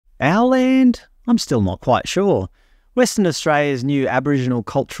Our land? I'm still not quite sure. Western Australia's new Aboriginal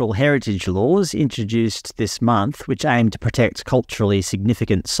cultural heritage laws, introduced this month, which aim to protect culturally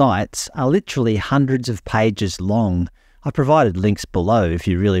significant sites, are literally hundreds of pages long. I've provided links below if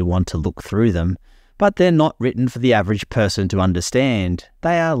you really want to look through them. But they're not written for the average person to understand.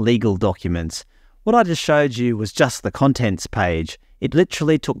 They are legal documents. What I just showed you was just the contents page. It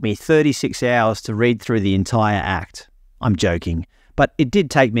literally took me 36 hours to read through the entire act. I'm joking, but it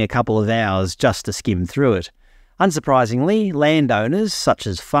did take me a couple of hours just to skim through it. Unsurprisingly, landowners, such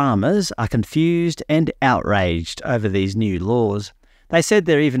as farmers, are confused and outraged over these new laws. They said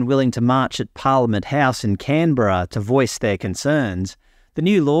they're even willing to march at Parliament House in Canberra to voice their concerns. The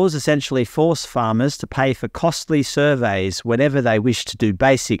new laws essentially force farmers to pay for costly surveys whenever they wish to do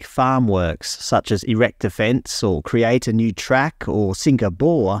basic farm works, such as erect a fence or create a new track or sink a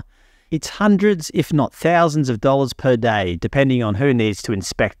bore. It's hundreds, if not thousands of dollars per day, depending on who needs to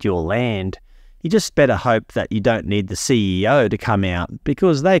inspect your land. You just better hope that you don't need the CEO to come out,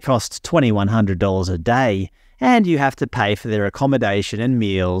 because they cost $2,100 a day, and you have to pay for their accommodation and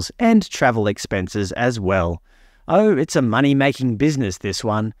meals and travel expenses as well. Oh, it's a money-making business, this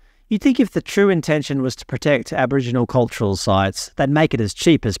one. You'd think if the true intention was to protect Aboriginal cultural sites, they'd make it as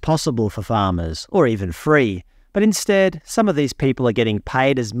cheap as possible for farmers, or even free. But instead, some of these people are getting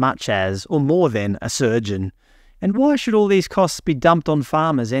paid as much as, or more than, a surgeon. And why should all these costs be dumped on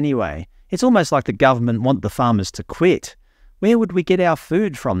farmers anyway? It's almost like the government want the farmers to quit. Where would we get our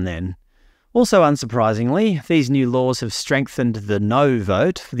food from then? Also unsurprisingly, these new laws have strengthened the no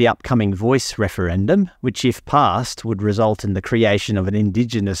vote for the upcoming voice referendum, which if passed would result in the creation of an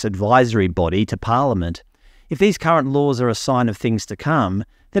Indigenous advisory body to Parliament. If these current laws are a sign of things to come,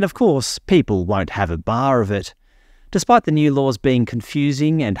 then of course people won't have a bar of it. Despite the new laws being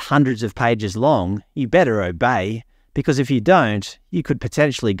confusing and hundreds of pages long, you better obey, because if you don't, you could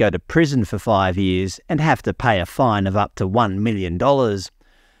potentially go to prison for 5 years and have to pay a fine of up to $1 million.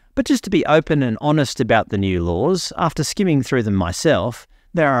 But just to be open and honest about the new laws, after skimming through them myself,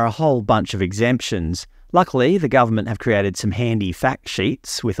 there are a whole bunch of exemptions. Luckily, the government have created some handy fact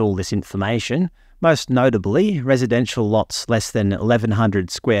sheets with all this information. Most notably, residential lots less than 1,100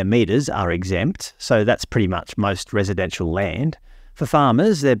 square metres are exempt, so that's pretty much most residential land. For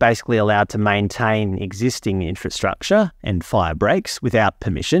farmers, they're basically allowed to maintain existing infrastructure and fire breaks without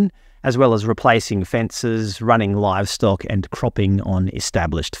permission, as well as replacing fences, running livestock and cropping on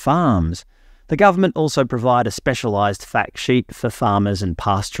established farms. The government also provide a specialised fact sheet for farmers and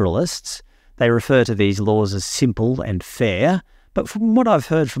pastoralists. They refer to these laws as simple and fair, but from what I've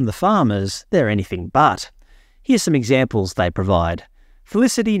heard from the farmers, they're anything but. Here's some examples they provide.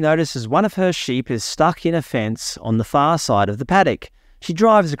 Felicity notices one of her sheep is stuck in a fence on the far side of the paddock. She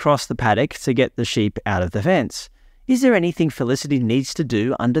drives across the paddock to get the sheep out of the fence. Is there anything Felicity needs to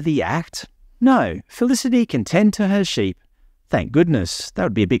do under the Act? No, Felicity can tend to her sheep. Thank goodness, that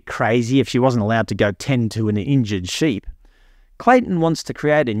would be a bit crazy if she wasn't allowed to go tend to an injured sheep. Clayton wants to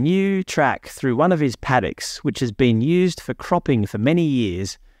create a new track through one of his paddocks, which has been used for cropping for many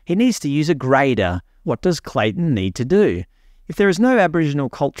years. He needs to use a grader. What does Clayton need to do? If there is no Aboriginal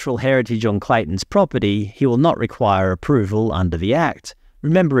cultural heritage on Clayton's property, he will not require approval under the Act,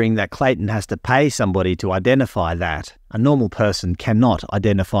 remembering that Clayton has to pay somebody to identify that. A normal person cannot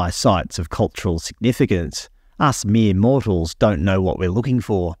identify sites of cultural significance. Us mere mortals don't know what we're looking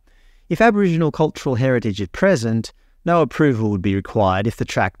for. If Aboriginal cultural heritage is present, no approval would be required if the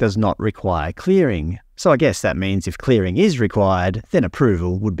track does not require clearing. So I guess that means if clearing is required, then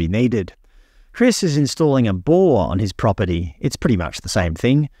approval would be needed. Chris is installing a bore on his property. It's pretty much the same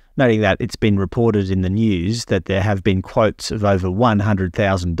thing, noting that it's been reported in the news that there have been quotes of over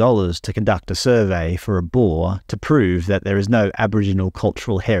 $100,000 to conduct a survey for a bore to prove that there is no Aboriginal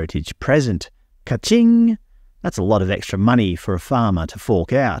cultural heritage present. Ka-ching! That's a lot of extra money for a farmer to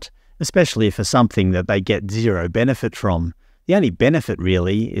fork out, especially for something that they get zero benefit from. The only benefit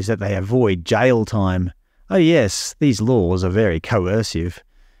really is that they avoid jail time. Oh yes, these laws are very coercive.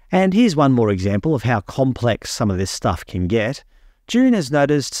 And here's one more example of how complex some of this stuff can get. June has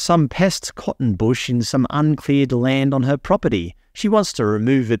noticed some pest cotton bush in some uncleared land on her property. She wants to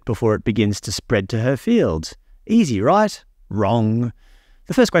remove it before it begins to spread to her fields. Easy, right? Wrong.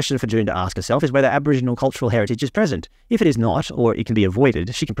 The first question for June to ask herself is whether Aboriginal cultural heritage is present. If it is not, or it can be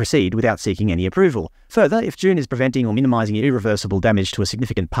avoided, she can proceed without seeking any approval. Further, if June is preventing or minimising irreversible damage to a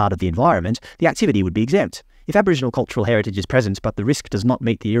significant part of the environment, the activity would be exempt. If Aboriginal cultural heritage is present but the risk does not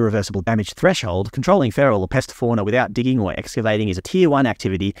meet the irreversible damage threshold, controlling feral or pest fauna without digging or excavating is a Tier 1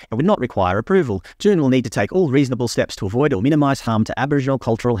 activity and would not require approval. June will need to take all reasonable steps to avoid or minimise harm to Aboriginal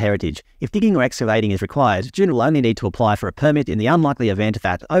cultural heritage. If digging or excavating is required, June will only need to apply for a permit in the unlikely event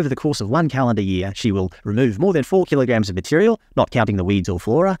that, over the course of 1 calendar year, she will remove more than 4 kilograms of material, not counting the weeds or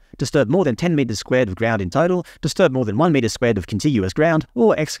flora, disturb more than 10 metres squared of ground in total, disturb more than 1 metre squared of contiguous ground,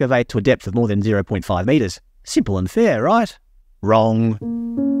 or excavate to a depth of more than 0.5 metres. Simple and fair, right?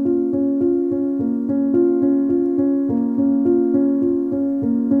 Wrong.